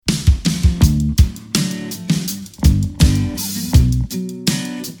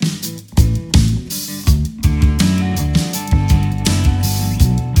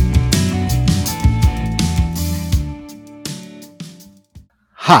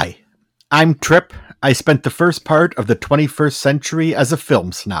Hi, I'm Trip. I spent the first part of the 21st century as a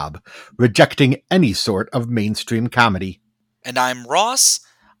film snob, rejecting any sort of mainstream comedy. And I'm Ross.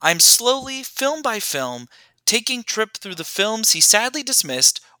 I'm slowly, film by film, taking Trip through the films he sadly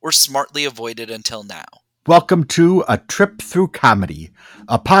dismissed or smartly avoided until now. Welcome to A Trip Through Comedy,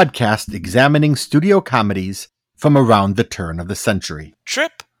 a podcast examining studio comedies from around the turn of the century.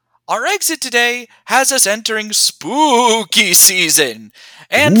 Trip, our exit today has us entering spooky season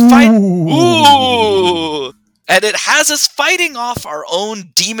and Ooh. And it has us fighting off our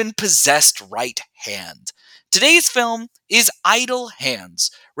own demon-possessed right hand. Today's film is Idle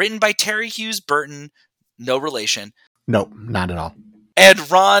Hands, written by Terry Hughes Burton, no relation, No, not at all. and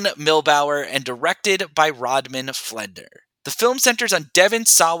Ron Milbauer, and directed by Rodman Flender. The film centers on Devin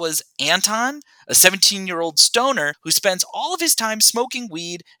Sawa's Anton, a 17-year-old stoner who spends all of his time smoking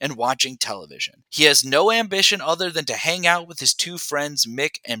weed and watching television. He has no ambition other than to hang out with his two friends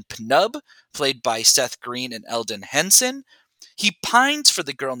Mick and Pnub, played by Seth Green and Eldon Henson. He pines for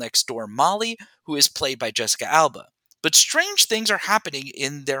the girl next door, Molly, who is played by Jessica Alba. But strange things are happening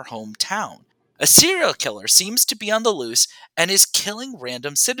in their hometown. A serial killer seems to be on the loose and is killing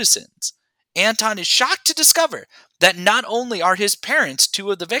random citizens. Anton is shocked to discover that not only are his parents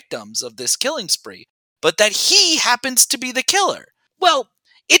two of the victims of this killing spree, but that he happens to be the killer. Well,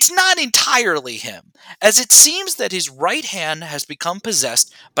 it's not entirely him, as it seems that his right hand has become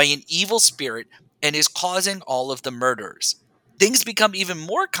possessed by an evil spirit and is causing all of the murders. Things become even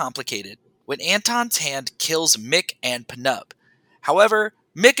more complicated when Anton's hand kills Mick and Pnub. However,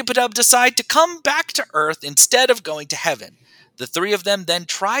 Mick and Pnub decide to come back to Earth instead of going to heaven. The three of them then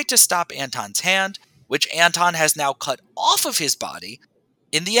try to stop Anton's hand, which Anton has now cut off of his body.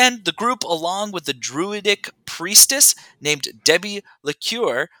 In the end, the group, along with the druidic priestess named Debbie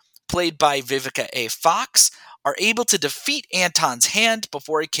LeCure, played by Vivica A. Fox, are able to defeat Anton's hand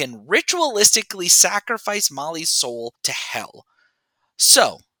before it can ritualistically sacrifice Molly's soul to hell.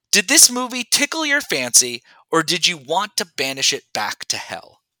 So, did this movie tickle your fancy, or did you want to banish it back to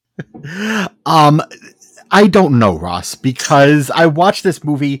hell? I don't know, Ross, because I watched this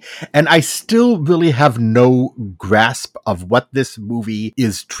movie and I still really have no grasp of what this movie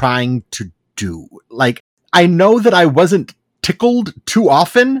is trying to do. Like, I know that I wasn't tickled too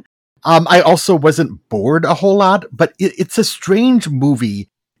often. I also wasn't bored a whole lot, but it's a strange movie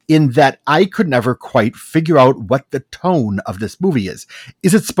in that I could never quite figure out what the tone of this movie is.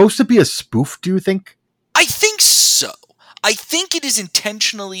 Is it supposed to be a spoof, do you think? I think so. I think it is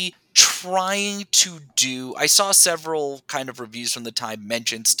intentionally trying to do... I saw several kind of reviews from the time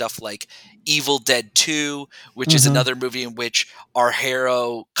mention stuff like Evil Dead 2, which is another movie in which our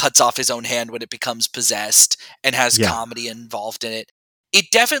hero cuts off his own hand when it becomes possessed and has comedy involved in it.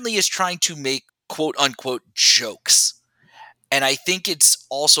 It definitely is trying to make quote-unquote jokes. And I think it's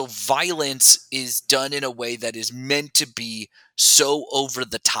also violence is done in a way that is meant to be so over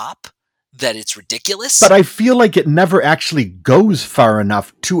the top that it's ridiculous. But I feel like it never actually goes far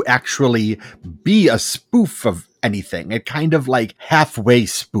enough to actually be a spoof of anything. It kind of like halfway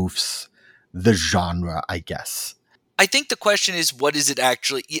spoofs the genre, I guess. I think the question is, what is it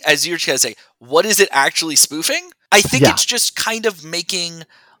actually, as you're going to say, what is it actually spoofing? I think it's just kind of making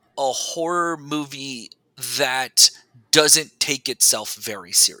a horror movie that doesn't take itself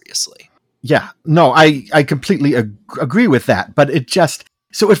very seriously. Yeah, no, I completely agree with that, but it just...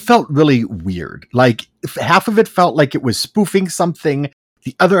 So it felt really weird. Like, half of it felt like it was spoofing something.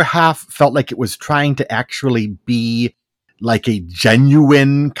 The other half felt like it was trying to actually be like a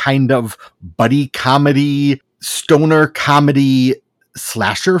genuine kind of buddy comedy, stoner comedy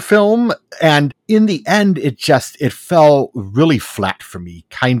slasher film. And in the end, it fell really flat for me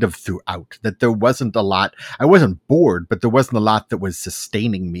kind of throughout. That there wasn't a lot. I wasn't bored, but there wasn't a lot that was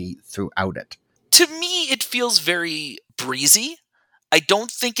sustaining me throughout it. To me, it feels very breezy. I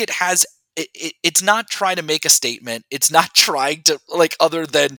don't think it has, it's not trying to make a statement. It's not trying to, like, other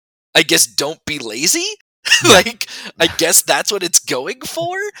than, I guess, don't be lazy. Like, I guess that's what it's going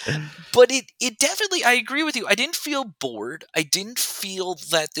for. But it definitely, I agree with you. I didn't feel bored. I didn't feel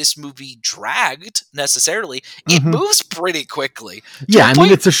that this movie dragged necessarily. It moves pretty quickly. Yeah, I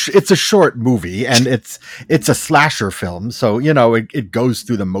mean, it's a short movie and it's a slasher film. So, you know, it goes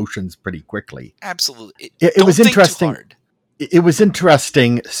through the motions pretty quickly. Absolutely. It was interesting. It was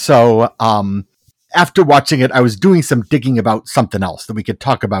interesting. So, after watching it, I was doing some digging about something else that we could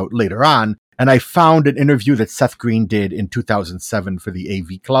talk about later on. And I found an interview that Seth Green did in 2007 for the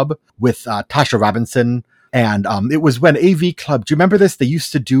AV Club with Tasha Robinson, And it was when AV Club, do you remember this? They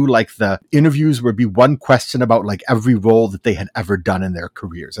used to do like the interviews would be one question about like every role that they had ever done in their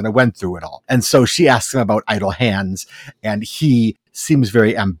careers. And I went through it all. And so she asked him about Idle Hands, and he seems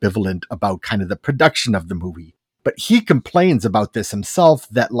very ambivalent about kind of the production of the movie. But he complains about this himself,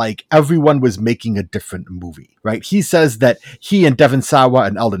 that like everyone was making a different movie, right? He says that he and Devon Sawa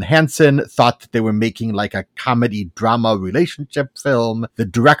and Eldon Hansen thought that they were making like a comedy drama relationship film. The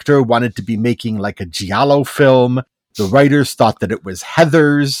director wanted to be making like a giallo film. The writers thought that it was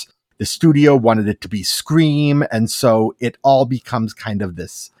Heathers. The studio wanted it to be Scream. And so it all becomes kind of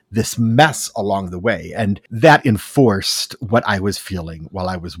this mess along the way. And that enforced what I was feeling while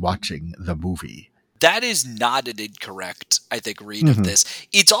I was watching the movie. That is not an incorrect, I think, read of this.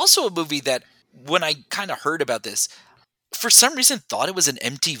 It's also a movie that, when I kind of heard about this, for some reason thought it was an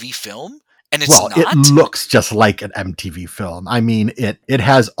MTV film, and it's not. It looks just like an MTV film. I mean, it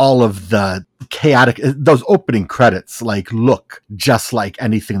has all of the chaotic, those opening credits like look just like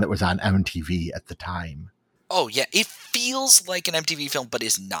anything that was on MTV at the time. Oh, yeah. It feels like an MTV film, but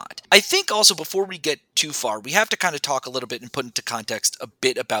is not. I think also, before we get too far, we have to kind of talk a little bit and put into context a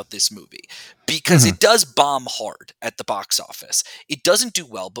bit about this movie. Because it does bomb hard at the box office. It doesn't do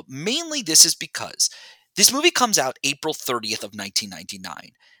well, but mainly this is because this movie comes out April 30th of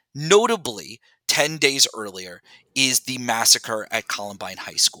 1999. Notably, 10 days earlier is the massacre at Columbine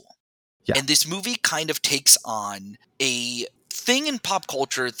High School. Yeah. And this movie kind of takes on a thing in pop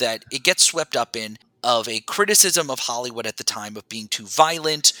culture that it gets swept up in, of a criticism of Hollywood at the time of being too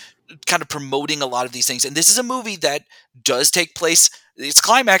violent, kind of promoting a lot of these things. And this is a movie that does take place, its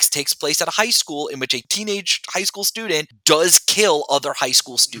climax takes place at a high school in which a teenage high school student does kill other high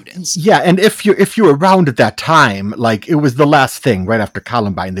school students. Yeah, and if you were around at that time, like it was the last thing right after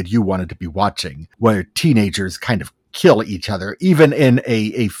Columbine that you wanted to be watching, where teenagers kind of kill each other, even in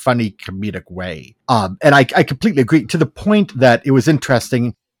a funny comedic way. And I completely agree, to the point that it was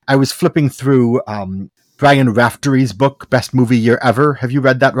interesting. I was flipping through Brian Raftery's book, Best Movie Year Ever. Have you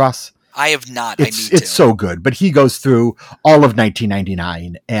read that, Ross? I have not. It's so good. But he goes through all of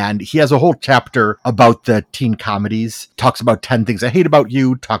 1999, and he has a whole chapter about the teen comedies, talks about 10 Things I Hate About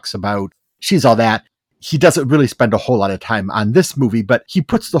You, talks about She's All That. He doesn't really spend a whole lot of time on this movie, but he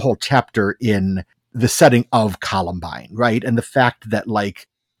puts the whole chapter in the setting of Columbine, right? And the fact that, like,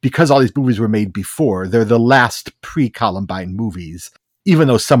 because all these movies were made before, they're the last pre-Columbine movies, even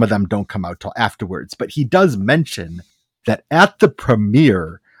though some of them don't come out till afterwards. But he does mention that at the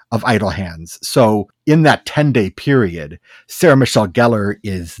premiere of Idle Hands, so in that 10-day period, Sarah Michelle Gellar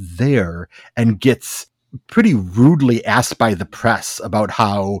is there and gets pretty rudely asked by the press about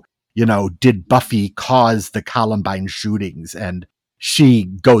how, you know, did Buffy cause the Columbine shootings? And she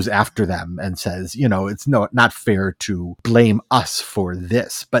goes after them and says, you know, it's not fair to blame us for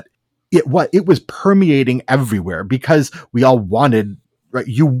this. But it was permeating everywhere because we all wanted, right?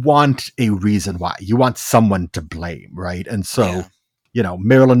 You want a reason why. You want someone to blame, right? And so, you know,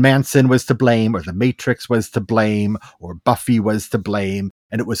 Marilyn Manson was to blame, or The Matrix was to blame, or Buffy was to blame.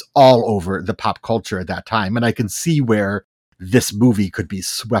 And it was all over the pop culture at that time. And I can see where this movie could be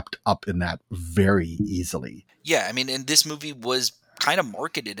swept up in that very easily. Yeah, I mean, and this movie was kind of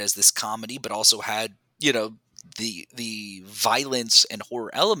marketed as this comedy, but also had, you know, the violence and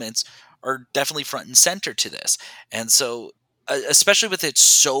horror elements are definitely front and center to this. And so, especially with it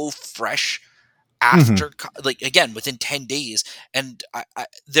so fresh after, like, again, within 10 days. And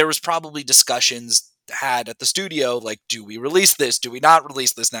there was probably discussions had at the studio, like, do we release this? Do we not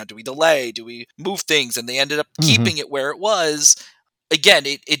release this now? Do we delay? Do we move things? And they ended up keeping it where it was. Again,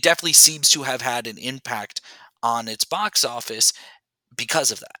 it definitely seems to have had an impact on its box office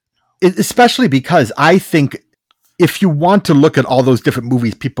because of that. Especially because I think if you want to look at all those different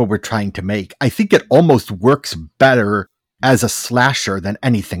movies people were trying to make, I think it almost works better as a slasher than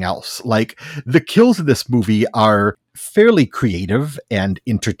anything else. Like, the kills in this movie are fairly creative and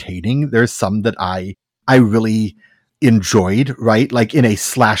entertaining. There's some that I really enjoyed, right? Like in a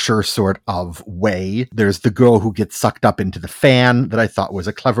slasher sort of way. There's the girl who gets sucked up into the fan that I thought was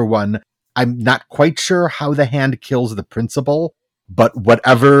a clever one. I'm not quite sure how the hand kills the principal, but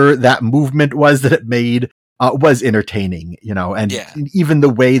whatever that movement was that it made was entertaining, you know, and even the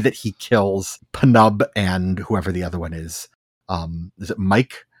way that he kills Penub and whoever the other one is it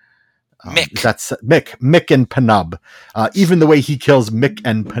Mike? Mick. That's Mick and Penub. Even the way he kills Mick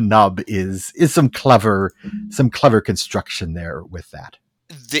and Penub is some clever construction there with that.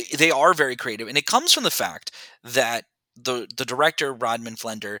 They are very creative, and it comes from the fact that the director, Rodman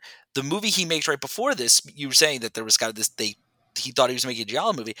Flender, the movie he makes right before this, you were saying that there was kind of this, he thought he was making a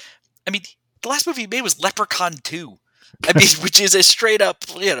giallo movie. I mean, the last movie he made was Leprechaun 2. I mean, which is a straight up,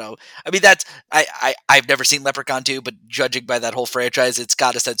 I mean, that's, I've never seen Leprechaun 2, but judging by that whole franchise, it's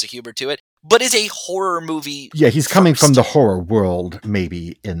got a sense of humor to it, but is a horror movie. Yeah, he's coming from first. the horror world,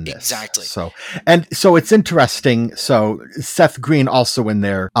 maybe, in this. Exactly. So it's interesting. So Seth Green also in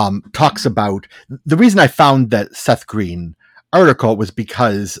there talks about, the reason I found that Seth Green article was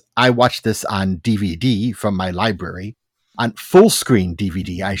because I watched this on DVD from my library, on full screen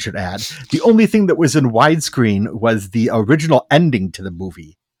DVD, I should add. The only thing that was in widescreen was the original ending to the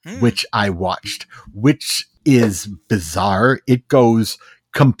movie, which I watched, which is bizarre. It goes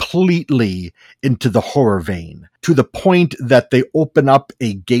completely into the horror vein, to the point that they open up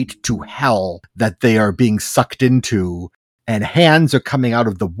a gate to hell that they are being sucked into, and hands are coming out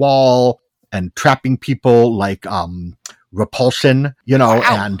of the wall and trapping people like Repulsion, Wow.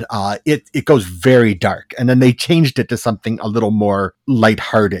 and it goes very dark. And then they changed it to something a little more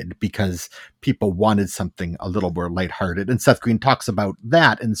lighthearted because people wanted something a little more lighthearted. And Seth Green talks about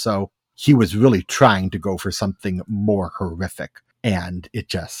that. And so he was really trying to go for something more horrific, and it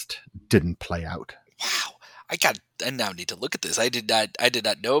just didn't play out. Wow. I now need to look at this. I did not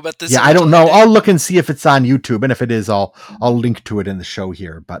know about this. Yeah, I don't know. I'll look and see if it's on YouTube, and if it is, I'll link to it in the show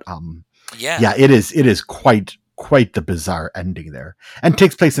here. But yeah, it is quite the bizarre ending there, and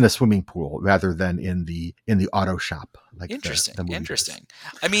takes place in a swimming pool rather than in the auto shop. Like interesting. The movie Interesting.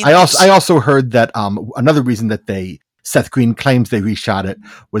 does. I mean, I also heard that another reason that Seth Green claims they reshot it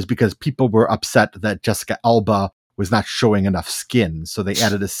was because people were upset that Jessica Alba was not showing enough skin, so they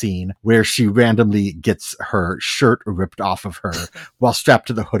added a scene where she randomly gets her shirt ripped off of her while strapped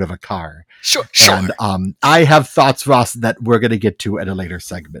to the hood of a car. Sure. And I have thoughts, Ross, that we're going to get to at a later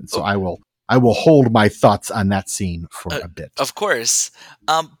segment, so I will hold my thoughts on that scene for a bit. Of course.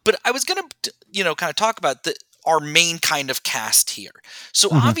 But I was going to, kind of talk about our main kind of cast here. So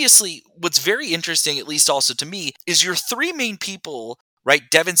obviously what's very interesting, at least also to me, is your three main people, right?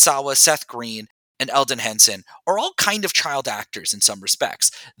 Devon Sawa, Seth Green, and Eldon Henson are all kind of child actors in some respects.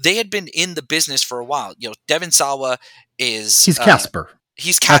 They had been in the business for a while. Devon Sawa he's Casper.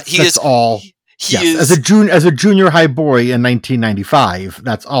 As a junior high boy in 1995,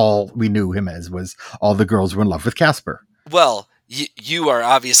 that's all we knew him as, was all the girls were in love with Casper. Well, you are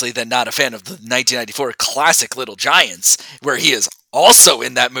obviously then not a fan of the 1994 classic Little Giants, where he is also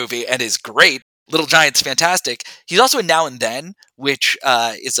in that movie and is great. Little Giant's fantastic. He's also in Now and Then, which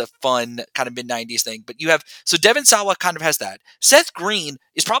is a fun kind of mid-90s thing. But so Devon Sawa kind of has that. Seth Green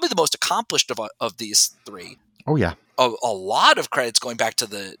is probably the most accomplished of these three. Oh, yeah. A lot of credits going back to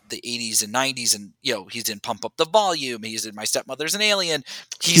the 80s and 90s, and he's in Pump Up the Volume, he's in My Stepmother's an Alien,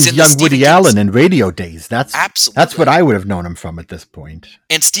 he's in young Woody Allen in Radio Days. Absolutely, that's what I would have known him from at this point.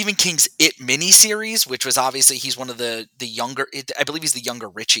 And Stephen King's It miniseries, which was obviously, he's one of the younger, I believe he's the younger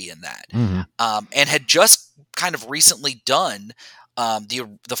Richie in that, and had just kind of recently done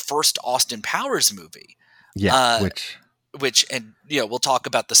the first Austin Powers movie. Yeah, which we'll talk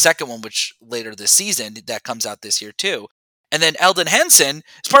about the second one, which later this season, that comes out this year too. And then Eldon Henson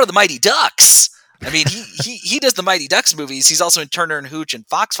is part of the Mighty Ducks. I mean, he does the Mighty Ducks movies. He's also in Turner and Hooch and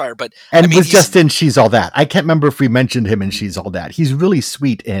Foxfire, was just in She's All That. I can't remember if we mentioned him in She's All That. He's really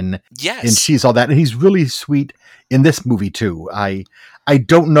sweet in She's All That, and he's really sweet in this movie too. I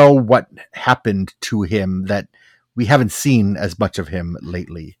don't know what happened to him that we haven't seen as much of him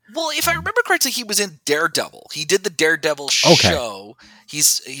lately. Well, if I remember correctly, he was in Daredevil. He did the Daredevil show.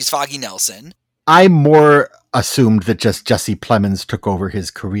 He's Foggy Nelson. I more assumed that just Jesse Plemons took over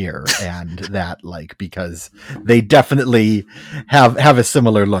his career, and that because they definitely have a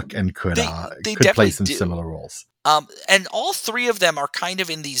similar look and could play some similar roles. And all three of them are kind of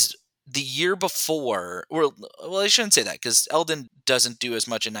in the year before, well, I shouldn't say that, because Eldon doesn't do as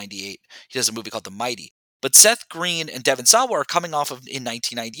much in 98. He does a movie called The Mighty. But Seth Green and Devon Sawa are coming off of, in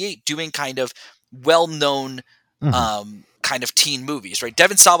 1998, doing kind of well-known kind of teen movies, right?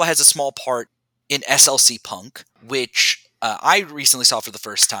 Devon Sawa has a small part in SLC Punk, which I recently saw for the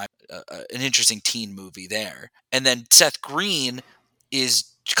first time, an interesting teen movie there. And then Seth Green is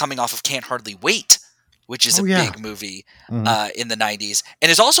coming off of Can't Hardly Wait, which is a big movie in the 90s,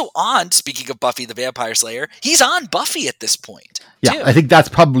 and is also on, speaking of Buffy the Vampire Slayer, he's on Buffy at this point. Yeah, too. I think that's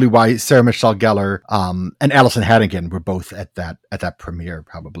probably why Sarah Michelle Gellar and Allison Hannigan were both at that premiere,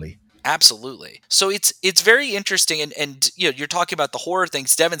 probably. Absolutely. So it's very interesting, and you're talking about the horror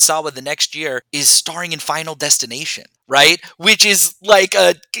things. Devon Sawa the next year is starring in Final Destination, right? Which is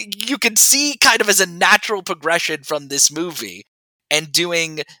you can see kind of as a natural progression from this movie, and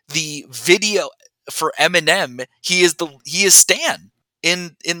doing the video for Eminem, he is Stan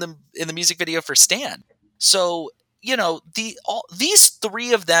in the music video for Stan. So these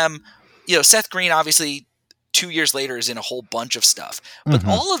three of them, Seth Green obviously 2 years later is in a whole bunch of stuff. But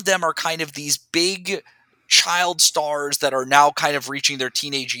all of them are kind of these big child stars that are now kind of reaching their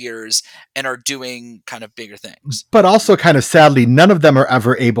teenage years and are doing kind of bigger things. But also kind of sadly, none of them are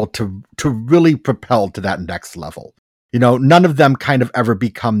ever able to really propel to that next level. You know, none of them kind of ever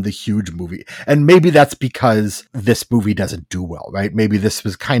become the huge movie. And maybe that's because this movie doesn't do well, right? Maybe this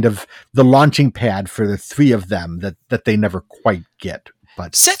was kind of the launching pad for the three of them that they never quite get.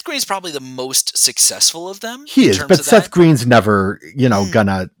 But Seth Green's probably the most successful of them. He is, but Seth Green's never,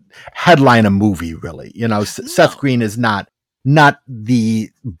 gonna headline a movie, really. Seth Green is not the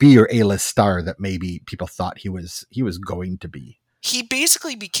B or A-list star that maybe people thought he was going to be. He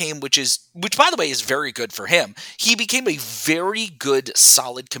basically became, which by the way is very good for him. He became a very good,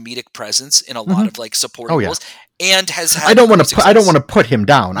 solid comedic presence in a lot of like supporting roles, and has had. I don't want to put him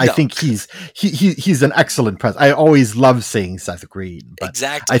down. No. I think he's an excellent presence. I always love seeing Seth Green. But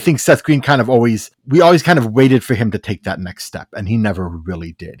exactly. I think Seth Green we always kind of waited for him to take that next step, and he never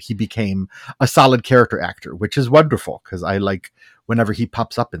really did. He became a solid character actor, which is wonderful because I like whenever he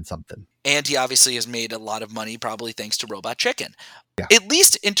pops up in something. And he obviously has made a lot of money, probably thanks to Robot Chicken. Yeah. At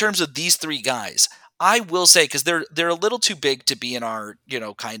least in terms of these three guys, I will say, because they're a little too big to be in our,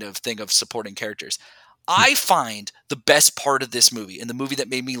 kind of thing of supporting characters. I find the best part of this movie, and the movie that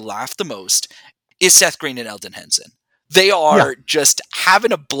made me laugh the most, is Seth Green and Eldon Henson. They are just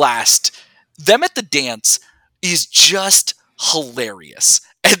having a blast. Them at the dance is just hilarious.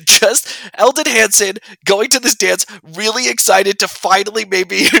 And just Eldon Henson going to this dance, really excited to finally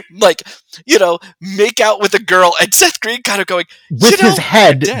maybe make out with a girl, and Seth Green kind of going with his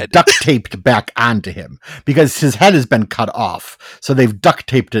head duct taped back onto him because his head has been cut off, so they've duct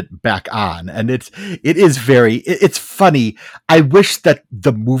taped it back on, and it's funny. I wish that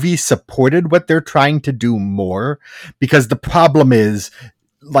the movie supported what they're trying to do more, because the problem is,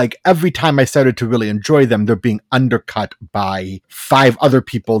 like, every time I started to really enjoy them, they're being undercut by 5 other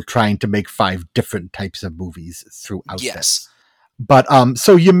people trying to make 5 different types of movies throughout this. But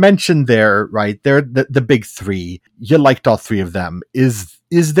so you mentioned there, right? They're the big 3. You liked all 3 of them. Is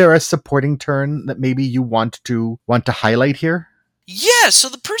there a supporting turn that maybe you want to highlight here? Yeah, so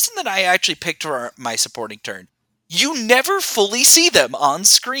the person that I actually picked for my supporting turn, you never fully see them on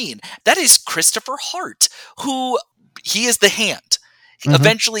screen. That is Christopher Hart, who he is the hand.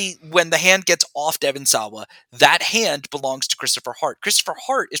 Eventually, when the hand gets off Devon Sawa, that hand belongs to Christopher Hart. Christopher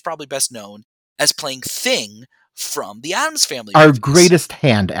Hart is probably best known as playing Thing from the Addams Family Our movies. Greatest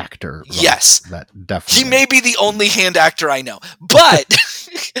hand actor. Yes. That definitely. He may be the only hand actor I know. But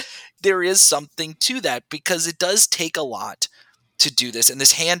there is something to that, because it does take a lot to do this. And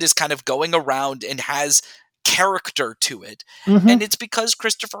this hand is kind of going around and has character to it, and it's because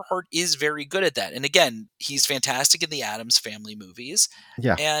Christopher Hart is very good at that. And again, he's fantastic in the Addams Family movies.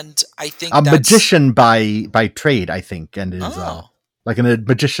 Yeah, and I think a magician by trade, I think, and is like a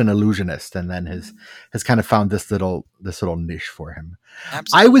magician illusionist, and then has kind of found this little niche for him.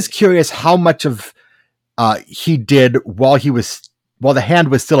 Absolutely. I was curious how much of he did while the hand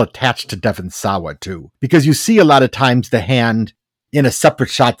was still attached to Devon Sawa too, because you see a lot of times the hand in a separate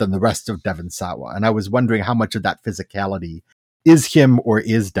shot than the rest of Devon Sawa. And I was wondering how much of that physicality is him or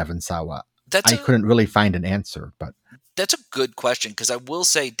is Devon Sawa. I couldn't really find an answer, but that's a good question, because I will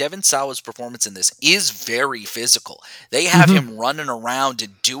say Devon Sawa's performance in this is very physical. They have him running around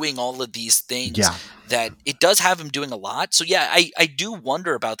and doing all of these things that it does have him doing a lot. So yeah, I do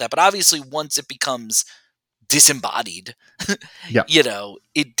wonder about that. But obviously once it becomes disembodied,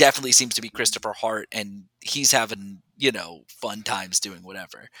 it definitely seems to be Christopher Hart, and he's having fun times doing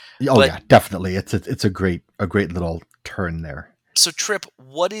whatever. Yeah, definitely. It's a great little turn there. So Trip,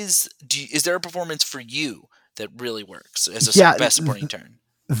 is there a performance for you that really works as a best supporting turn?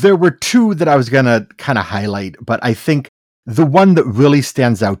 There were 2 that I was gonna kind of highlight, but I think the one that really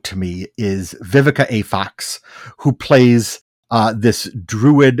stands out to me is Vivica A. Fox, who plays this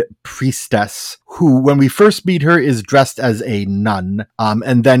druid priestess who, when we first meet her, is dressed as a nun,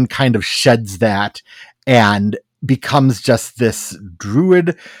 and then kind of sheds that and becomes just this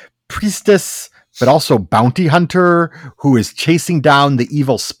druid priestess, but also bounty hunter who is chasing down the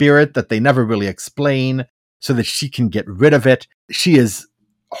evil spirit that they never really explain so that she can get rid of it. She is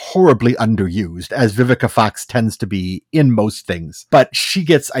horribly underused, as Vivica Fox tends to be in most things, but she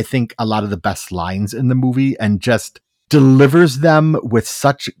gets, I think, a lot of the best lines in the movie and just delivers them with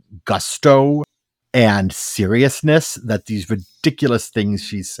such gusto and seriousness that these ridiculous things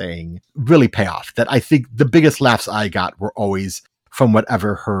she's saying really pay off. That I think the biggest laughs I got were always from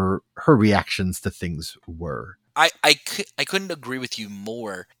whatever her reactions to things were. I couldn't agree with you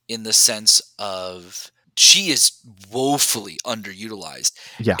more in the sense of she is woefully underutilized.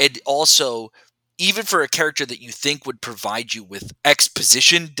 Yeah. And also even for a character that you think would provide you with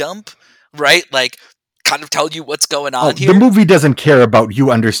exposition dump, right? Like, kind of tell you what's going on here. The movie doesn't care about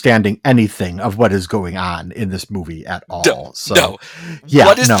you understanding anything of what is going on in this movie at all. No.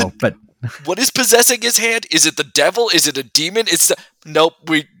 Yeah, but what is possessing his hand? Is it the devil? Is it a demon? Nope.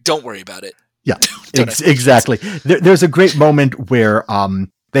 We don't worry about it. Yeah, exactly. There's a great moment where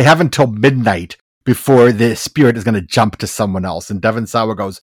they have until midnight before the spirit is going to jump to someone else, and Devon Sawa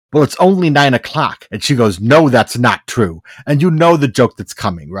goes, "Well, it's only 9 o'clock," and she goes, "No, that's not true." And you know the joke that's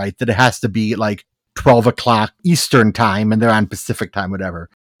coming, right? That it has to be like 12 o'clock Eastern time, and they're on Pacific time, whatever.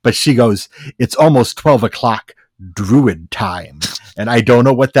 But she goes, "It's almost 12 o'clock Druid time." And I don't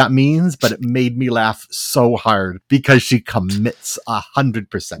know what that means, but it made me laugh so hard because she commits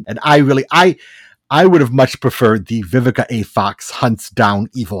 100%. And I would have much preferred the Vivica A. Fox hunts down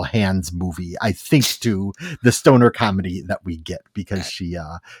evil hands movie, I think, to the stoner comedy that we get, because she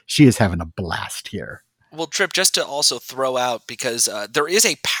is having a blast here. Well, Trip, just to also throw out, because there is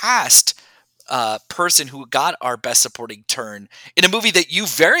a past person who got our Best Supporting Turn in a movie that you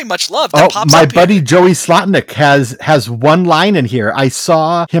very much love. My buddy Joey Slotnick has one line in here. I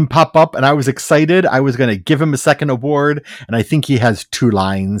saw him pop up and I was excited. I was going to give him a second award, and I think he has 2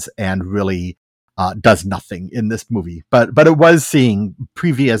 lines and really does nothing in this movie. But it was seeing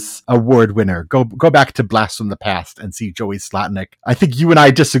previous award winner. Go back to Blast from the Past and see Joey Slotnick. I think you and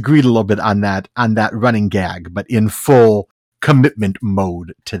I disagreed a little bit on that running gag, but in full commitment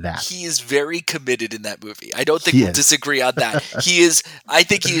mode to that. He is very committed in that movie. I don't think we'll disagree on that. I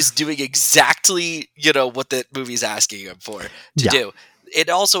think he is doing exactly, what that movie's asking him to do. It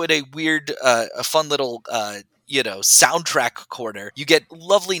also, in a weird, a fun little, soundtrack corner, you get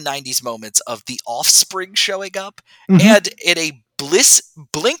lovely 90s moments of The Offspring showing up, and in a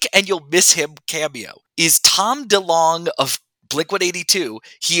Blink and You'll Miss Him cameo is Tom DeLonge of Blink-182.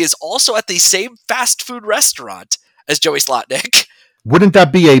 He is also at the same fast food restaurant as Joey Slotnick. Wouldn't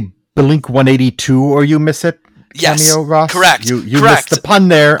that be a Blink-182 or You Miss It cameo, Ross? Correct. You missed the pun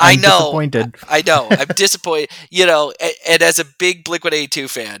there. I'm disappointed. I know. I'm disappointed. And as a big Blink-182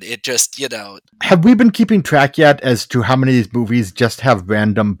 fan, it just, Have we been keeping track yet as to how many of these movies just have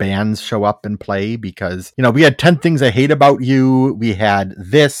random bands show up and play? Because, we had 10 Things I Hate About You. We had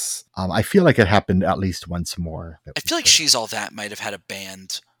this. I feel like it happened at least once more. I feel like She's All That might have had a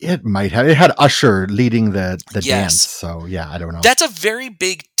band. It might have. It had Usher leading the dance. So, yeah, I don't know. That's a very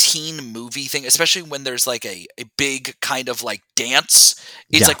big teen movie thing, especially when there's like a big kind of like dance.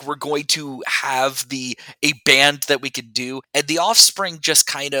 It's like we're going to have a band that we could do. And The Offspring just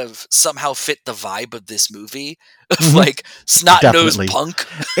kind of somehow fit the vibe of this movie. Like snot-nosed punk.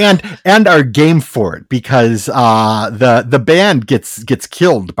 and are game for it, because the band gets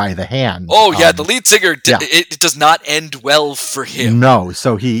killed by the hand. Oh yeah, the lead singer it does not end well for him. No,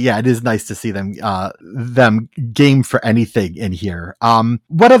 so it is nice to see them game for anything in here.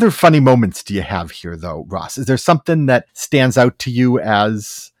 What other funny moments do you have here though, Ross? Is there something that stands out to you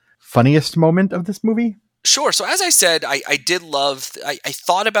as funniest moment of this movie? Sure. So as I said, I did love, I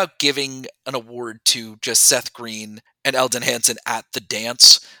thought about giving an award to just Seth Green and Eldon Hansen at the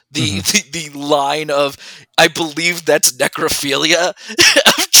dance. The line of, I believe that's necrophilia.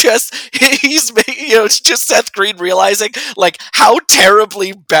 It's just Seth Green realizing like how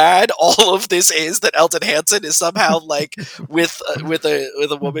terribly bad all of this is, that Eldon Hansen is somehow like with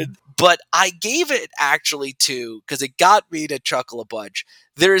a woman. But I gave it actually because it got me to chuckle a bunch.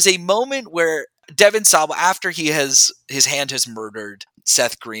 There is a moment where Devon Sawa, after his hand has murdered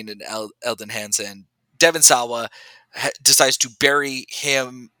Seth Green and Eldon Hansen, Devon Sawa decides to bury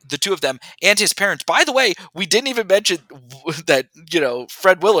the two of them, and his parents. By the way, we didn't even mention that,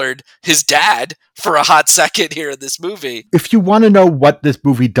 Fred Willard, his dad, for a hot second here in this movie. If you want to know what this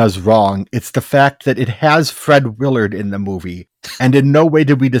movie does wrong, it's the fact that it has Fred Willard in the movie, and in no way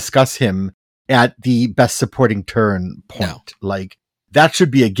did we discuss him at the Best Supporting Turn point. No. Like, that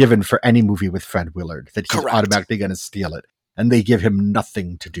should be a given for any movie with Fred Willard, that he's automatically going to steal it. And they give him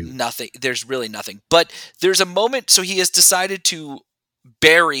nothing to do. Nothing. There's really nothing. But there's a moment, so he has decided to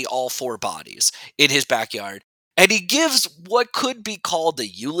bury all 4 bodies in his backyard. And he gives what could be called a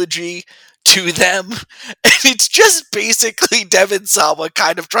eulogy to them. And it's just basically Devon Sawa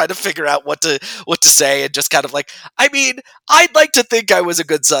kind of trying to figure out what to say, and just kind of like, I mean, I'd like to think I was a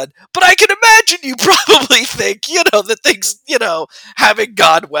good son, but I can imagine you probably think, that things, haven't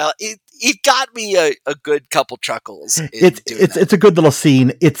gone well. It got me a good couple chuckles. It's a good little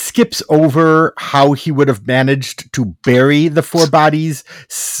scene. It skips over how he would have managed to bury the 4 bodies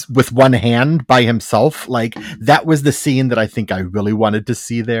with one hand by himself. Like, that was the scene that I think I really wanted to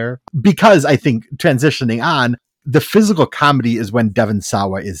see there. Because I think, transitioning on, the physical comedy is when Devon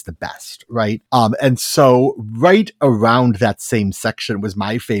Sawa is the best, right? And so right around that same section was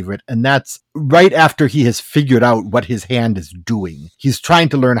my favorite. And that's right after he has figured out what his hand is doing. He's trying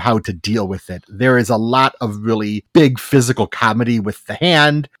to learn how to deal with it. There is a lot of really big physical comedy with the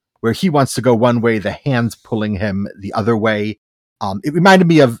hand, where he wants to go one way, the hand's pulling him the other way. It reminded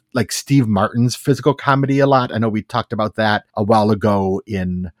me of like Steve Martin's physical comedy a lot. I know we talked about that a while ago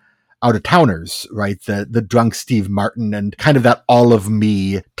in Out of Towners, right? The drunk Steve Martin and kind of that all of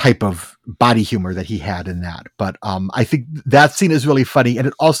me type of body humor that he had in that. But I think that scene is really funny. And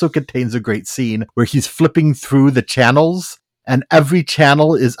it also contains a great scene where he's flipping through the channels, and every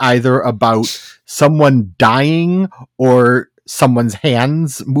channel is either about someone dying or someone's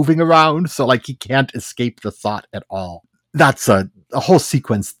hands moving around. So like he can't escape the thought at all. That's a whole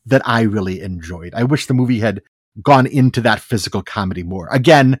sequence that I really enjoyed. I wish the movie had gone into that physical comedy more.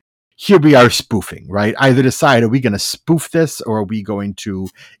 Again, here we are spoofing, right? Either decide, are we going to spoof this, or are we going to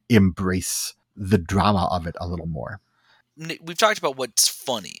embrace the drama of it a little more? We've talked about what's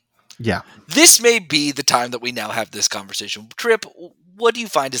funny. Yeah. This may be the time that we now have this conversation. Trip, what do you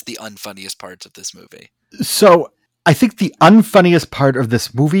find is the unfunniest parts of this movie? So I think the unfunniest part of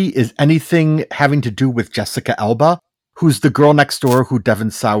this movie is anything having to do with Jessica Alba, who's the girl next door who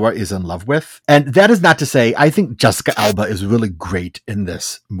Devon Sawa is in love with. And that is not to say, I think Jessica Alba is really great in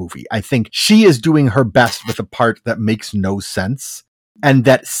this movie. I think she is doing her best with a part that makes no sense. And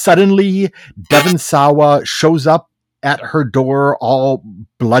that suddenly Devon Sawa shows up at her door all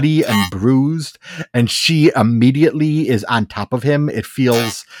bloody and bruised, and she immediately is on top of him. It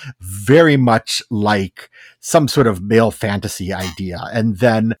feels very much like some sort of male fantasy idea. And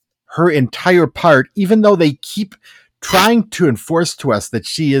then her entire part, even though they keep trying to enforce to us that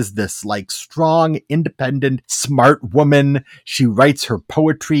she is this like strong, independent, smart woman. She writes her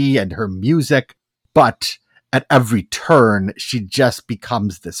poetry and her music, but at every turn, she just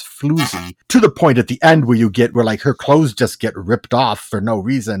becomes this floozy, to the point at the end where like her clothes just get ripped off for no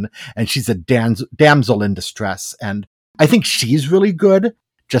reason, and she's a damsel in distress. And I think she's really good.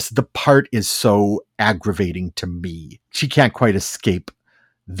 Just the part is so aggravating to me. She can't quite escape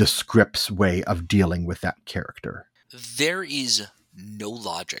the script's way of dealing with that character. There is no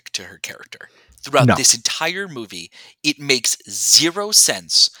logic to her character. Throughout this entire movie, it makes zero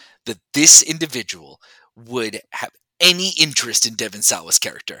sense that this individual would have any interest in Devon Sawa's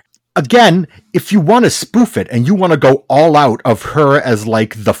character. Again, if you want to spoof it and you want to go all out of her as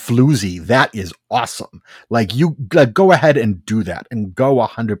like the floozy, that is awesome. Like you go ahead and do that and go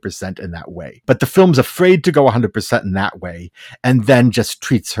 100% in that way. But the film's afraid to go 100% in that way, and then just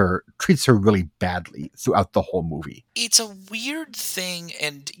treats her really badly throughout the whole movie. It's a weird thing,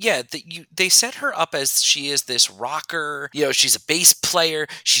 and yeah, they set her up as she is this rocker. You know, she's a bass player.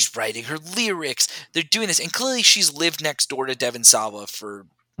 She's writing her lyrics. They're doing this, and clearly she's lived next door to Devon Sawa for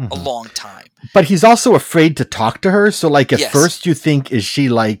a long time. But he's also afraid to talk to her. So like at first you think, is she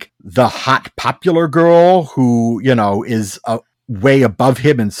like the hot popular girl who, you know, is way above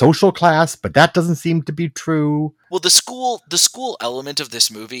him in social class? But that doesn't seem to be true. Well, the school element of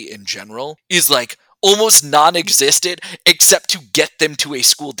this movie in general is like almost non-existent, except to get them to a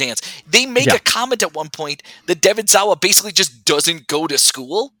school dance. They make a comment at one point that Devon Sawa basically just doesn't go to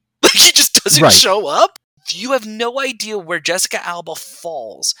school. Like he just doesn't show up. You have no idea where Jessica Alba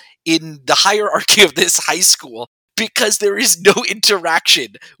falls in the hierarchy of this high school because there is no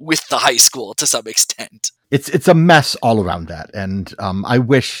interaction with the high school to some extent. It's a mess all around that. And I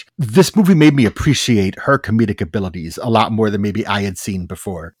wish this movie made me appreciate her comedic abilities a lot more than maybe I had seen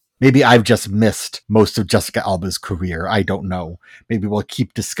before. Maybe I've just missed most of Jessica Alba's career. I don't know. Maybe we'll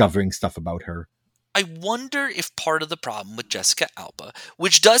keep discovering stuff about her. I wonder if part of the problem with Jessica Alba,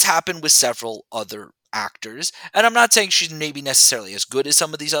 which does happen with several other actors, and I'm not saying she's maybe necessarily as good as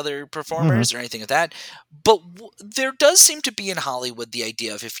some of these other performers or anything like that, but there does seem to be in Hollywood the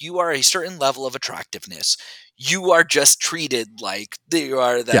idea of if you are a certain level of attractiveness, you are just treated like you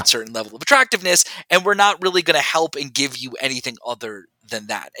are that certain level of attractiveness, and we're not really going to help and give you anything other than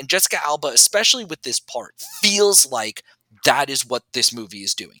that. And Jessica Alba, especially with this part, feels like that is what this movie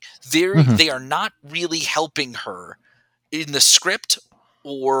is doing. They are not really helping her in the script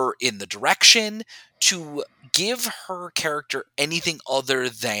or in the direction to give her character anything other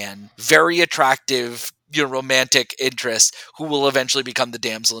than very attractive, romantic interest who will eventually become the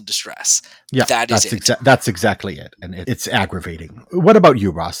damsel in distress. Yeah, that's exactly it. And it's aggravating. What about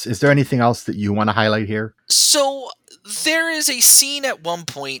you, Ross? Is there anything else that you want to highlight here? So there is a scene at one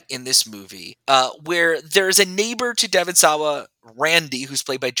point in this movie where there is a neighbor to Devon Sawa Randy, who's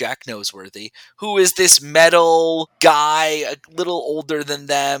played by Jack Noseworthy, who is this metal guy, a little older than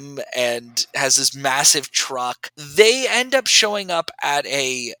them, and has this massive truck. They end up showing up at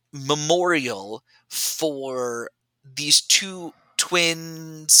a memorial for these two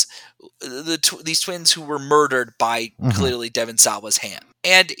twins, these twins who were murdered by clearly Devon Sawa's hand.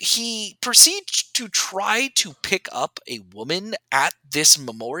 And he proceeds to try to pick up a woman at this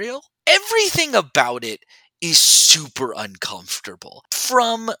memorial. Everything about it is super uncomfortable.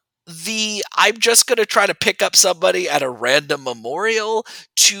 From the I'm just going to try to pick up somebody at a random memorial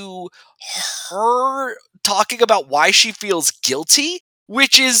to her talking about why she feels guilty,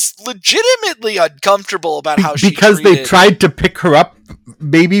 which is legitimately uncomfortable about how she because they tried to pick her up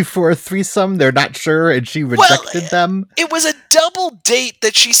maybe for a threesome. They're not sure, and she rejected them. It was a double date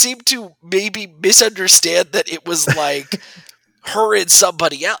that she seemed to maybe misunderstand that it was like her and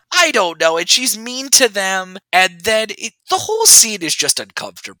somebody else. I don't know. And she's mean to them. And then the whole scene is just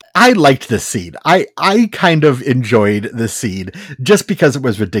uncomfortable. I liked this scene. I kind of enjoyed the scene just because it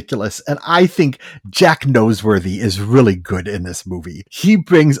was ridiculous. And I think Jack Noseworthy is really good in this movie. He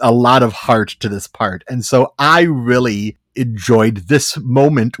brings a lot of heart to this part. And so I really enjoyed this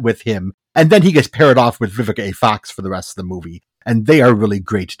moment with him. And then he gets paired off with Vivica A. Fox for the rest of the movie. And they are really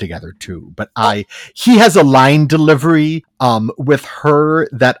great together too. But he has a line delivery with her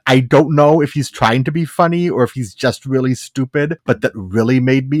that I don't know if he's trying to be funny or if he's just really stupid, but that really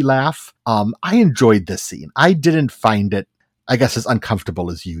made me laugh. I enjoyed this scene. I didn't find it, I guess, as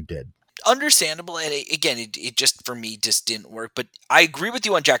uncomfortable as you did. Understandable, and it just, for me, just didn't work. But I agree with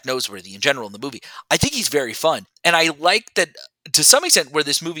you on Jack Noseworthy in general in the movie. I think he's very fun. And I like that, to some extent, where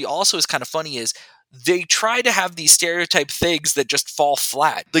this movie also is kind of funny is they try to have these stereotype things that just fall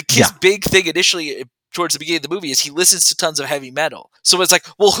flat. Like his big thing initially towards the beginning of the movie is he listens to tons of heavy metal. So it's like,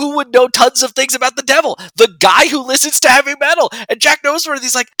 well, who would know tons of things about the devil? The guy who listens to heavy metal. And Jack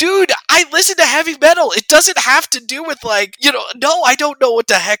Noseworthy's like, dude, I listen to heavy metal. It doesn't have to do with like, no, I don't know what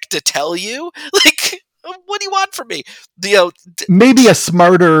the heck to tell you. Like, what do you want from me? Maybe a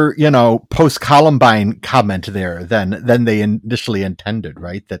smarter, post-Columbine comment there than they initially intended,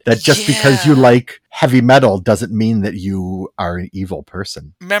 right? That just because you like heavy metal doesn't mean that you are an evil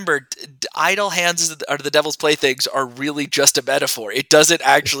person. Remember, idle hands or the devil's playthings are really just a metaphor. It doesn't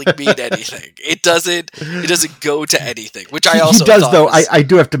actually mean anything. It doesn't go to anything, which I also he does, though. I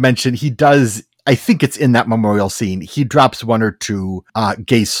do have to mention, he does. I think it's in that memorial scene. He drops one or two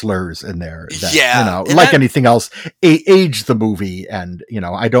gay slurs in there. That, like anything else, age the movie. And,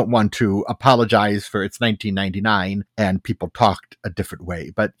 I don't want to apologize for it's 1999 and people talked a different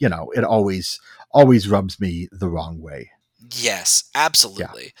way. But, it always rubs me the wrong way. Yes,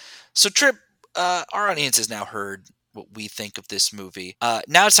 absolutely. Yeah. So, Trip, our audience has now heard what we think of this movie.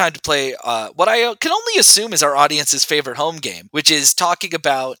 Now it's time to play what I can only assume is our audience's favorite home game, which is talking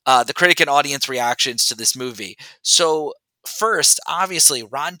about the critic and audience reactions to this movie. So first, obviously,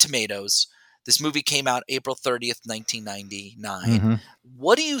 Rotten Tomatoes. This movie came out April 30th, 1999. Mm-hmm.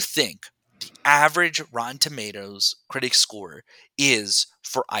 What do you think the average Rotten Tomatoes critic score is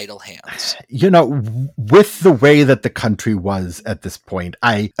for Idle Hands? With the way that the country was at this point,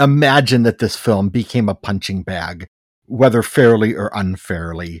 I imagine that this film became a punching bag, whether fairly or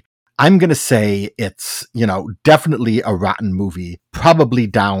unfairly. I'm going to say it's, definitely a rotten movie, probably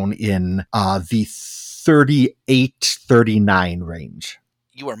down in the 38, 39 range.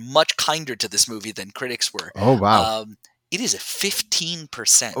 You are much kinder to this movie than critics were. Oh, wow. It is a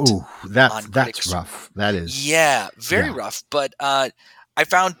 15%. Oh, that's rough. That is. Yeah, very rough. But I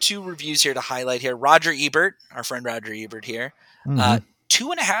found two reviews here to highlight here. Roger Ebert, our friend Roger Ebert here,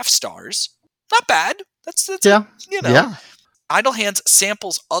 2.5 stars. Not bad. That's Yeah. Idle Hands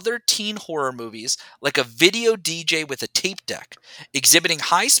samples other teen horror movies like a video DJ with a tape deck, exhibiting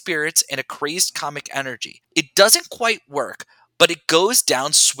high spirits and a crazed comic energy. It doesn't quite work, but it goes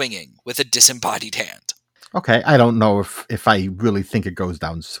down swinging with a disembodied hand. Okay, I don't know if I really think it goes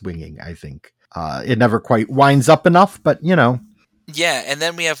down swinging. I think it never quite winds up enough, but Yeah, and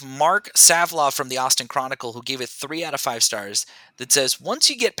then we have Mark Savlov from the Austin Chronicle who gave it 3 out of 5 stars that says, once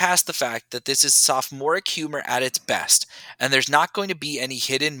you get past the fact that this is sophomoric humor at its best, and there's not going to be any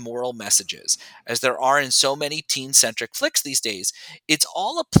hidden moral messages, as there are in so many teen-centric flicks these days, it's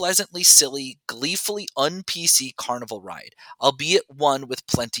all a pleasantly silly, gleefully un-PC carnival ride, albeit one with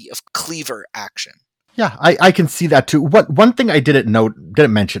plenty of cleaver action. Yeah, I can see that too. One thing I didn't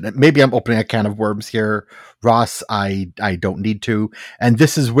mention, maybe I'm opening a can of worms here, Ross, I don't need to. And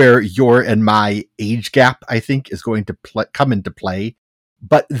this is where your and my age gap, I think, is going to come into play.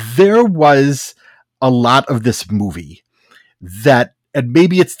 But there was a lot of this movie that and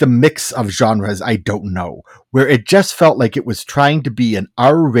maybe it's the mix of genres, I don't know, where it just felt like it was trying to be an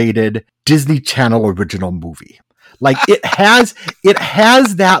R-rated Disney Channel original movie. Like it has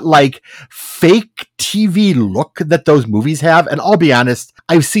that like fake TV look that those movies have. And I'll be honest,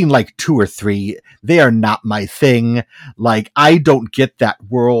 I've seen like 2 or 3. They are not my thing. Like I don't get that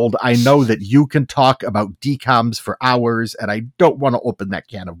world. I know that you can talk about DCOMs for hours and I don't want to open that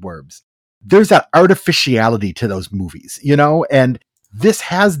can of worms. There's that artificiality to those movies, you know, and this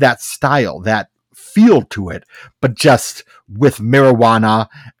has that style, that feel to it, but just with marijuana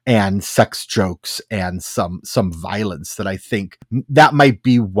and sex jokes and some violence that I think that might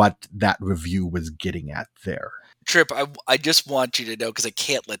be what that review was getting at there. Trip, I just want you to know, because I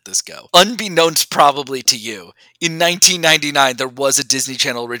can't let this go. Unbeknownst probably to you, in 1999, there was a Disney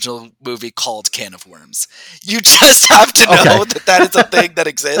Channel original movie called Can of Worms. You just have to know that is a thing that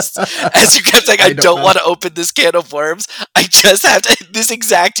exists. As you kept saying, I don't want to open this can of worms. I just have to, this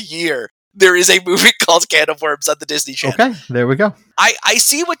exact year, there is a movie called Can of Worms on the Disney Channel. Okay, there we go. I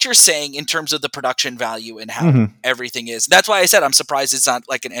see what you're saying in terms of the production value and how everything is. That's why I said I'm surprised it's not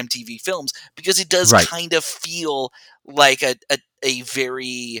like an MTV Films, because it does kind of feel like a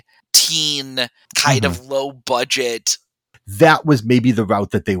very teen kind of low budget. That was maybe the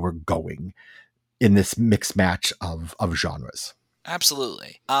route that they were going in this mix match of genres.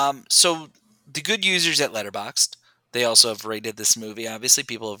 Absolutely. So the good users at Letterboxd, they also have rated this movie. Obviously,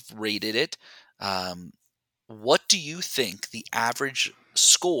 people have rated it. What do you think the average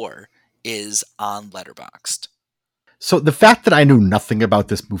score is on Letterboxd? So the fact that I knew nothing about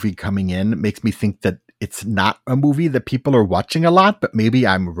this movie coming in makes me think that it's not a movie that people are watching a lot, but maybe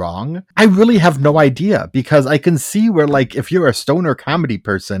I'm wrong. I really have no idea, because I can see where, like, if you're a stoner comedy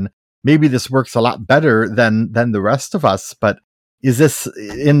person, maybe this works a lot better than the rest of us. But is this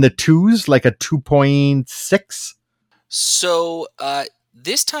in the 2s, like a 2.6? So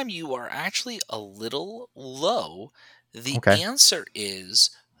this time you are actually a little low. The answer is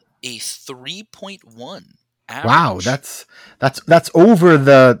a 3.1. Average. Wow, that's over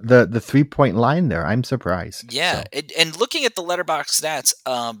the 3-point line there. I'm surprised. Yeah, so. And looking at the Letterboxd stats,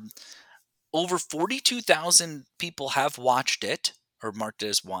 over 42,000 people have watched it or marked it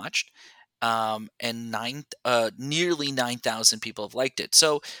as watched, and nearly 9,000 people have liked it.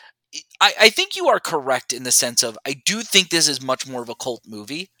 So I think you are correct in the sense of, I do think this is much more of a cult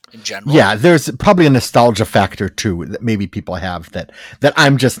movie in general. Yeah, there's probably a nostalgia factor too that maybe people have that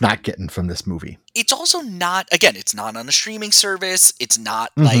I'm just not getting from this movie. It's also not, again, it's not on a streaming service. It's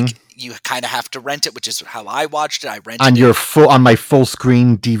not like you kind of have to rent it, which is how I watched it. I rented it on my full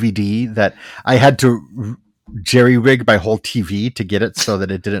screen DVD that I had to jerry rig my whole TV to get it so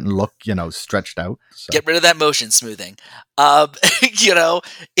that it didn't look, stretched out. So. Get rid of that motion smoothing, and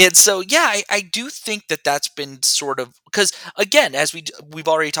so, yeah, I do think that's been sort of, because again, as we've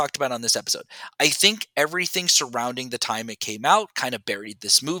already talked about on this episode, I think everything surrounding the time it came out kind of buried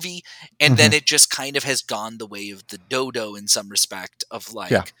this movie, and then it just kind of has gone the way of the dodo in some respect of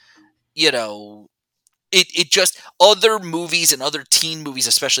it just, other movies and other teen movies,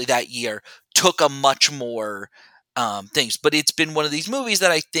 especially that year, took a much more things. But it's been one of these movies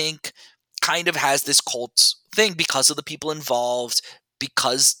that I think kind of has this cult thing because of the people involved,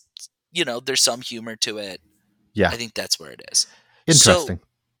 because, there's some humor to it. Yeah. I think that's where it is. Interesting.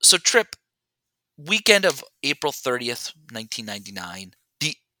 So Trip, weekend of April 30th, 1999.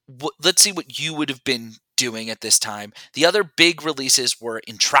 Let's see what you would have been doing at this time. The other big releases were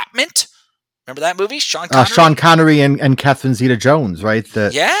Entrapment. Remember that movie? Sean Connery and Catherine Zeta-Jones, right?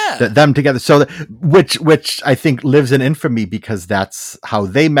 Them together. So, which I think lives in infamy because that's how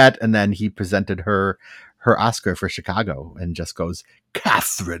they met, and then he presented her Oscar for Chicago, and just goes,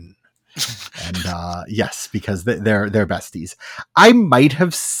 Catherine. And yes, because they're besties. I might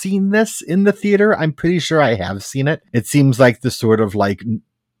have seen this in the theater. I'm pretty sure I have seen it. It seems like the sort of like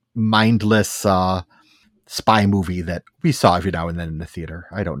mindless spy movie that we saw every now and then in the theater.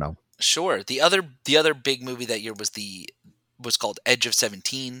 I don't know. Sure. The other big movie that year was called Edge of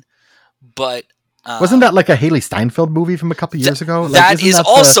 17, but wasn't that like a Haley Steinfeld movie from a couple years ago? That is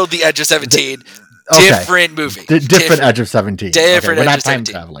also the Edge of 17. Different movie. Different Edge of 17. Different Edge of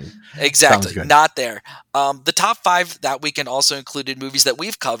 17. Traveling. Exactly. Not there. The top 5 that weekend also included movies that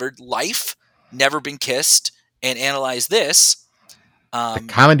we've covered: Life, Never Been Kissed, and Analyze This. The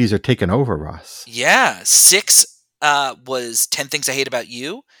comedies are taking over, Ross. Yeah. 6 was 10 Things I Hate About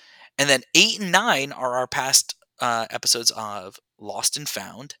You. And then 8 and 9 are our past episodes of Lost and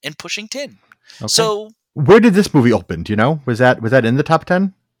Found and Pushing Tin. Okay. So where did this movie open? Do you know? Was that in the top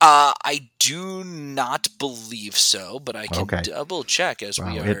 10? I do not believe so, but I can Okay. double check as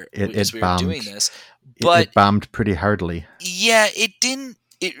Well, we are it doing bombed. this. But It bombed pretty hardly. yeah, it didn't.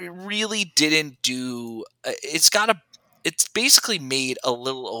 It really didn't do. It's basically made a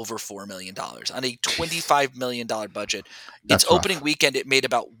little over $4 million on a $25 million budget. Its That's opening rough. weekend, it made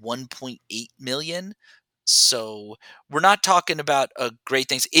about 1.8 million. So we're not talking about great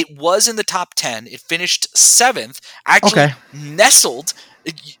things. It was in the top 10. It finished 7th, actually Okay. nestled.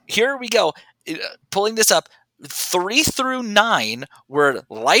 Here we go. Pulling this up. 3 through 9 were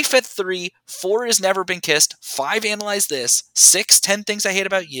Life at 3, 4 is Never Been Kissed, 5 Analyze This, 6 10 Things I Hate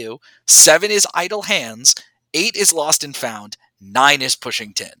About You, 7 is Idle Hands, 8 is Lost and Found, 9 is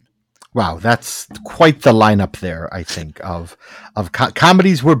Pushing Tin. Wow, that's quite the lineup there. I think of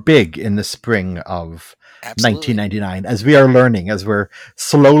comedies were big in the spring of Absolutely. 1999, as we are learning, as we're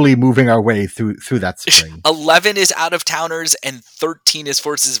slowly moving our way through that spring. 11 is Out of Towners and 13 is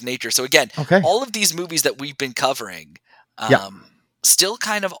Forces of Nature. So again, Okay. all of these movies that we've been covering, Yeah. still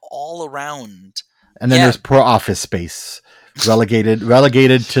kind of all around. And then there's poor Office Space, relegated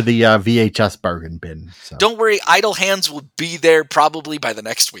to the VHS bargain bin. So. Don't worry, Idle Hands will be there probably by the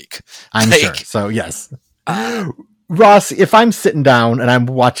next week. I'm sure. So yes. Ross, if I'm sitting down and I'm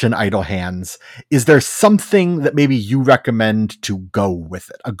watching Idle Hands, is there something that maybe you recommend to go with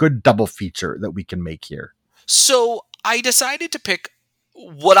it? A good double feature that we can make here? So I decided to pick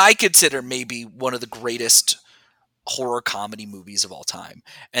what I consider maybe one of the greatest horror comedy movies of all time,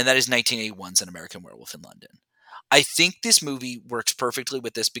 and that is 1981's An American Werewolf in London. I think this movie works perfectly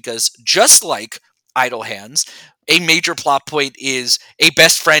with this because just like Idle Hands, a major plot point is a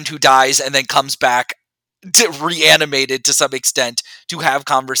best friend who dies and then comes back reanimated to some extent to have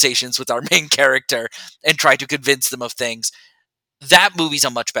conversations with our main character and try to convince them of things. That movie's a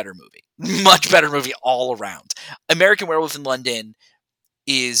much better movie all around. American Werewolf in London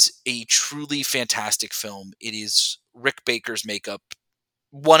is a truly fantastic film. It is Rick Baker's makeup.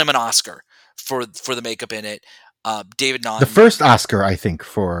 Won him an Oscar for the makeup in it. David Naughton. The first Oscar, I think,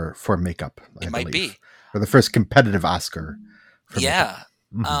 for makeup. It might be. Or the first competitive Oscar. Yeah.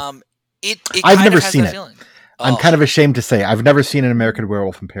 Mm-hmm. I've never seen it. Feeling. I'm kind of ashamed to say I've never seen An American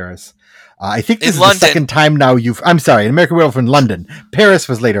Werewolf in Paris. I think this is London. The second time now I'm sorry, An American Werewolf in London. Paris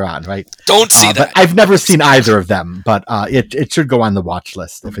was later on, right? Don't see that. But I've never seen either of them, but it should go on the watch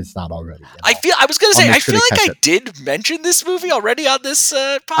list if it's not already. I feel like I did mention this movie already on this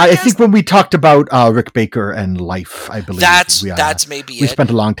podcast. I think when we talked about Rick Baker and Life, I believe that's maybe we spent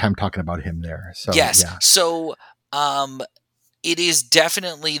a long time talking about him there. So yes. Yeah. So it is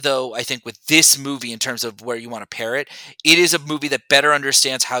definitely, though, I think with this movie, in terms of where you want to pair it, it is a movie that better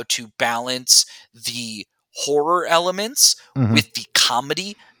understands how to balance the horror elements with the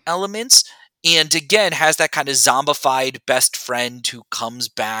comedy elements. And again, has that kind of zombified best friend who comes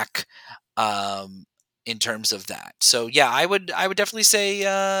back in terms of that. So yeah, I would definitely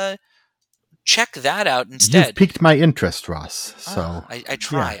say check that out instead. You've piqued my interest, Ross. So I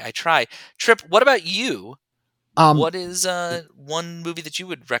try. Trip, what about you? What is one movie that you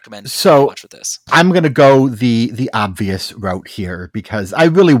would recommend to watch with this? I'm going to go the obvious route here because I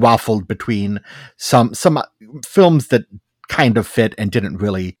really waffled between some films that kind of fit and didn't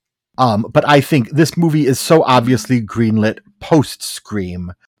really. But I think this movie is so obviously greenlit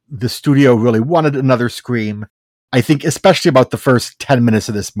post-Scream. The studio really wanted another Scream. I think especially about the first 10 minutes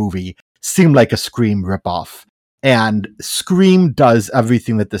of this movie seemed like a Scream ripoff. And Scream does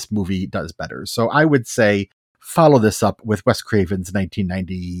everything that this movie does better. So I would say follow this up with Wes Craven's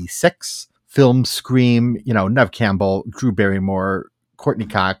 1996 film Scream. Neve Campbell, Drew Barrymore, Courtney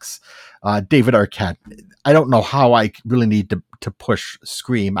Cox, David Arquette. I don't know how I really need to push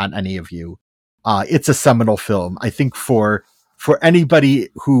Scream on any of you. It's a seminal film. I think for anybody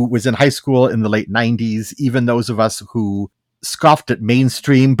who was in high school in the late 90s, even those of us who scoffed at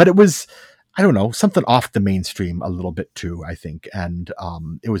mainstream, but it was, I don't know, something off the mainstream a little bit too, I think. And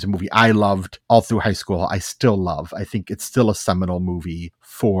it was a movie I loved all through high school. I still love. I think it's still a seminal movie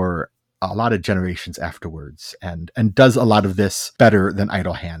for a lot of generations afterwards and does a lot of this better than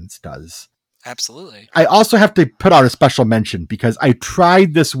Idle Hands does. Absolutely. I also have to put out a special mention because I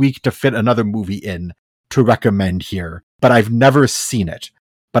tried this week to fit another movie in to recommend here, but I've never seen it.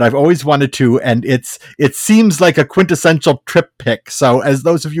 But I've always wanted to, and it seems like a quintessential Trip pick. So as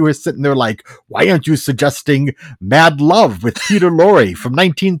those of you who are sitting there like, why aren't you suggesting Mad Love with Peter Lorre from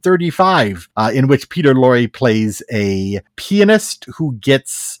 1935, in which Peter Lorre plays a pianist who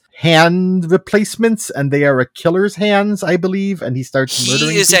gets hand replacements, and they are a killer's hands, I believe, and he starts murdering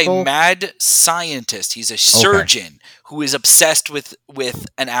people. He is a mad scientist. He's a surgeon who is obsessed with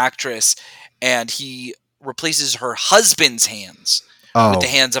an actress, and he replaces her husband's hands with the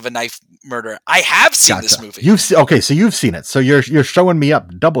hands of a knife murderer. I have seen this movie. So you've seen it. So you're showing me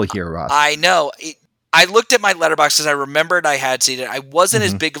up double here, Ross. I know. I looked at my letterbox because I remembered I had seen it. I wasn't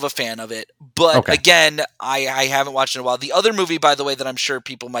as big of a fan of it, but again, I haven't watched it in a while. The other movie, by the way, that I'm sure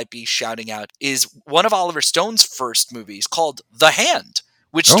people might be shouting out is one of Oliver Stone's first movies called The Hand,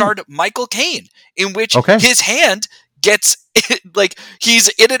 which starred Michael Caine, in which his hand gets like he's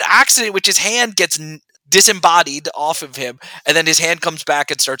in an accident, which his hand gets disembodied off of him, and then his hand comes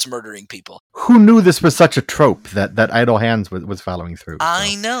back and starts murdering people. Who knew this was such a trope that Idle Hands was following through?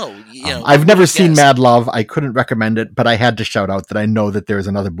 I know. I've never seen Mad Love. I couldn't recommend it, but I had to shout out that I know that there's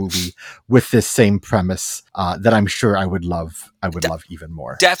another movie with this same premise that I'm sure I would love. I would love even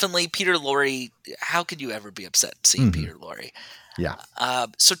more. Definitely, Peter Lorre. How could you ever be upset seeing Peter Lorre? Yeah.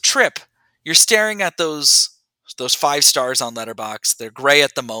 So Trip, you're staring at those 5 stars on Letterboxd. They're gray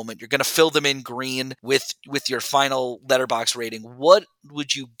at the moment. You're going to fill them in green with your final Letterboxd rating. What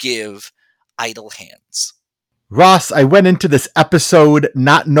would you give Idle Hands? Ross, I went into this episode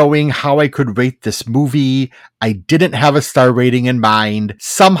not knowing how I could rate this movie. I didn't have a star rating in mind.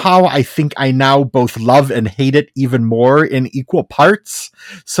 Somehow I think I now both love and hate it even more in equal parts.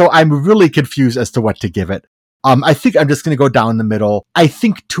 So I'm really confused as to what to give it. I think I'm just going to go down the middle. I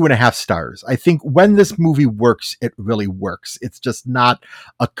think 2.5 stars. I think when this movie works, it really works. It's just not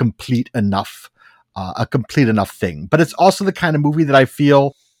a complete enough thing. But it's also the kind of movie that I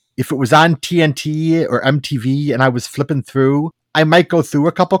feel if it was on TNT or MTV and I was flipping through, I might go through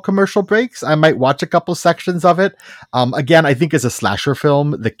a couple commercial breaks. I might watch a couple sections of it. Again, I think as a slasher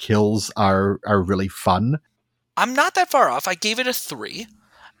film, the kills are really fun. I'm not that far off. I gave it a 3.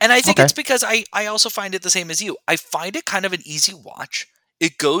 And I think it's because I also find it the same as you. I find it kind of an easy watch.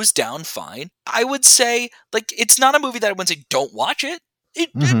 It goes down fine. I would say, like, it's not a movie that I would say don't watch it.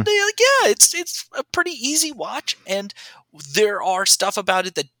 It's a pretty easy watch, and there are stuff about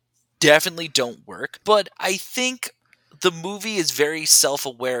it that definitely don't work. But I think the movie is very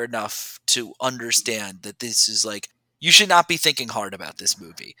self-aware enough to understand that this is like, you should not be thinking hard about this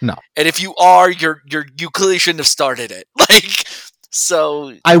movie. No. And if you are, you clearly shouldn't have started it. Like.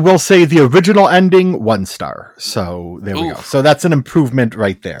 So I will say the original ending, 1 star. So there we go. So that's an improvement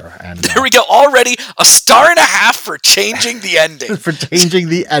right there. And there we go. Already a 1.5 for changing the ending. For changing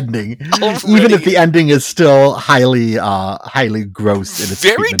the ending, even if the ending is still highly gross in its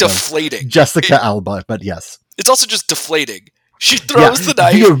very deflating. Jessica Alba, but yes, it's also just deflating. She throws the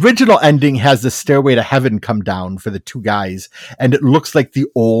knife. The original ending has the stairway to heaven come down for the 2 guys, and it looks like the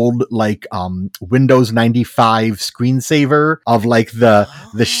old Windows 95 screensaver of like the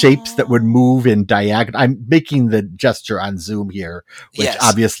shapes that would move in diagonal. I'm making the gesture on Zoom here, which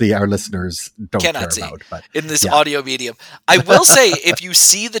obviously our listeners cannot care about. But in this audio medium, I will say if you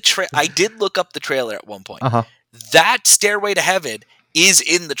see the I did look up the trailer at one point. That stairway to heaven is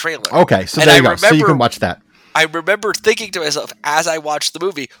in the trailer. Okay, so there you go. So you can watch that. I remember thinking to myself as I watched the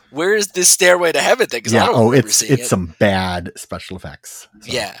movie, "Where is this stairway to heaven thing?" Yeah, I don't remember seeing it's some bad special effects. So,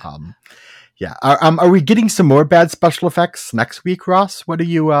 yeah. Are we getting some more bad special effects next week, Ross? What are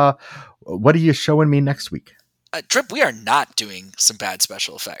you showing me next week? Trip, we are not doing some bad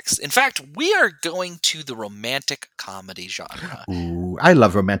special effects. In fact, we are going to the romantic comedy genre. Ooh, I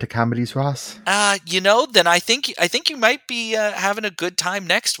love romantic comedies, Ross. Then I think you might be having a good time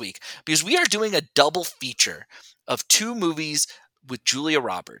next week because we are doing a double feature of 2 movies with Julia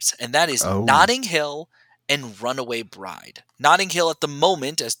Roberts, and that is Notting Hill and Runaway Bride. Notting Hill at the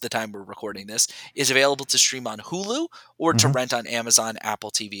moment, as the time we're recording this, is available to stream on Hulu or to rent on Amazon,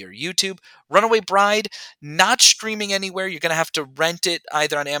 Apple TV, or YouTube. Runaway Bride, not streaming anywhere. You're going to have to rent it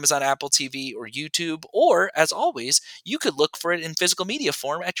either on Amazon, Apple TV, or YouTube. Or, as always, you could look for it in physical media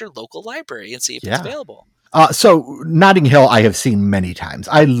form at your local library and see if it's available. So Notting Hill I have seen many times.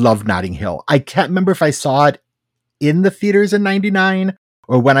 I love Notting Hill. I can't remember if I saw it in the theaters in 99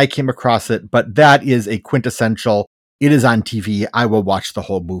 or when I came across it, but that is a quintessential. It is on TV. I will watch the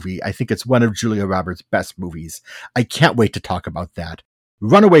whole movie. I think it's one of Julia Roberts' best movies. I can't wait to talk about that.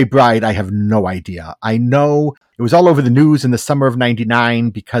 Runaway Bride, I have no idea. I know it was all over the news in the summer of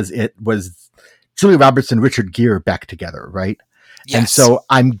 99 because it was Julia Roberts and Richard Gere back together, right? Yes. And so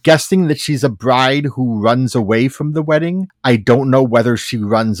I'm guessing that she's a bride who runs away from the wedding. I don't know whether she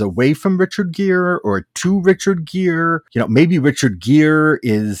runs away from Richard Gere or to Richard Gere. You know, maybe Richard Gere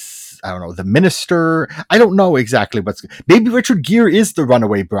is, I don't know, the minister. I don't know exactly maybe Richard Gere is the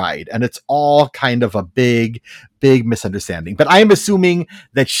runaway bride and it's all kind of a big misunderstanding. But I am assuming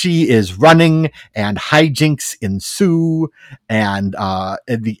that she is running and hijinks ensue. And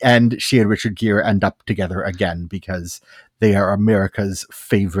in the end, she and Richard Gere end up together again because they are America's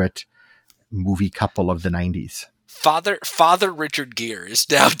favorite movie couple of the 90s. Father Richard Gere is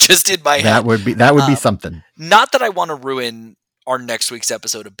now just in my head. That would be something. Not that I want to ruin our next week's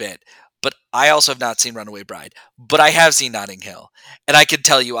episode a bit, but I also have not seen Runaway Bride, but I have seen Notting Hill, and I can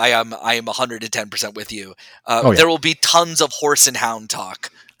tell you I am 110% with you. There will be tons of horse and hound talk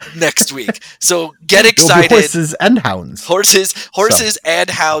next week, so get excited. Horses and hounds. Horses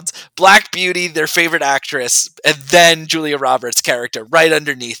and hounds. Black Beauty, their favorite actress, and then Julia Roberts' character right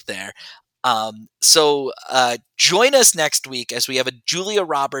underneath there. So join us next week as we have a Julia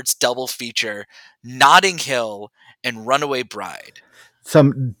Roberts double feature, Notting Hill and Runaway Bride.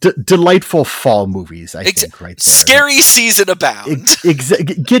 Some delightful fall movies, I think, right there. Scary season abound.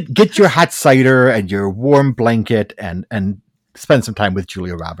 Get your hot cider and your warm blanket and spend some time with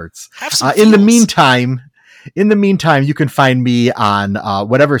Julia Roberts. Have some in the meantime, you can find me on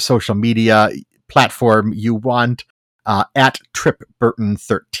whatever social media platform you want. At Trip Burton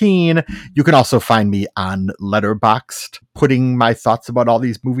 13. You can also find me on Letterboxd, putting my thoughts about all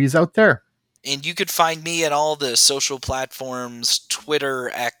these movies out there. And you could find me at all the social platforms, Twitter,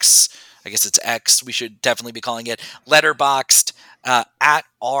 X, I guess it's X, we should definitely be calling it, Letterboxd, at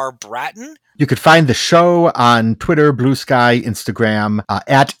R. Bratton. You could find the show on Twitter, Blue Sky, Instagram,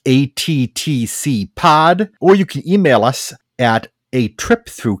 at ATTC Pod, or you can email us at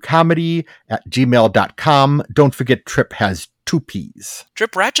atripthroughcomedy@gmail.com. Don't forget, Trip has 2 P's.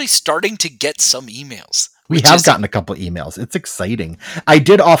 Trip, we're actually starting to get some emails. We have gotten a couple emails. It's exciting. I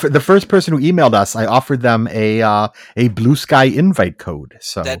did offer the first person who emailed us. I offered them a Blue Sky invite code.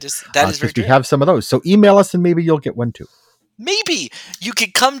 So that is very good. We have some of those. So email us and maybe you'll get one too. Maybe you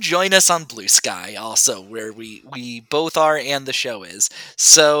could come join us on Blue Sky also, where we both are and the show is.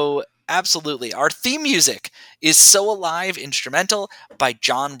 So absolutely. Our theme music is So Alive Instrumental by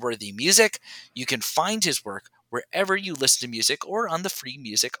John Worthy Music. You can find his work wherever you listen to music or on the Free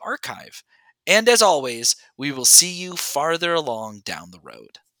Music Archive. And as always, we will see you farther along down the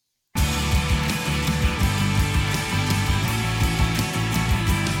road.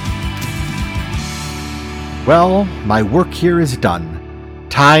 Well, my work here is done.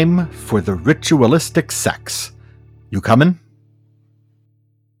 Time for the ritualistic sex. You coming?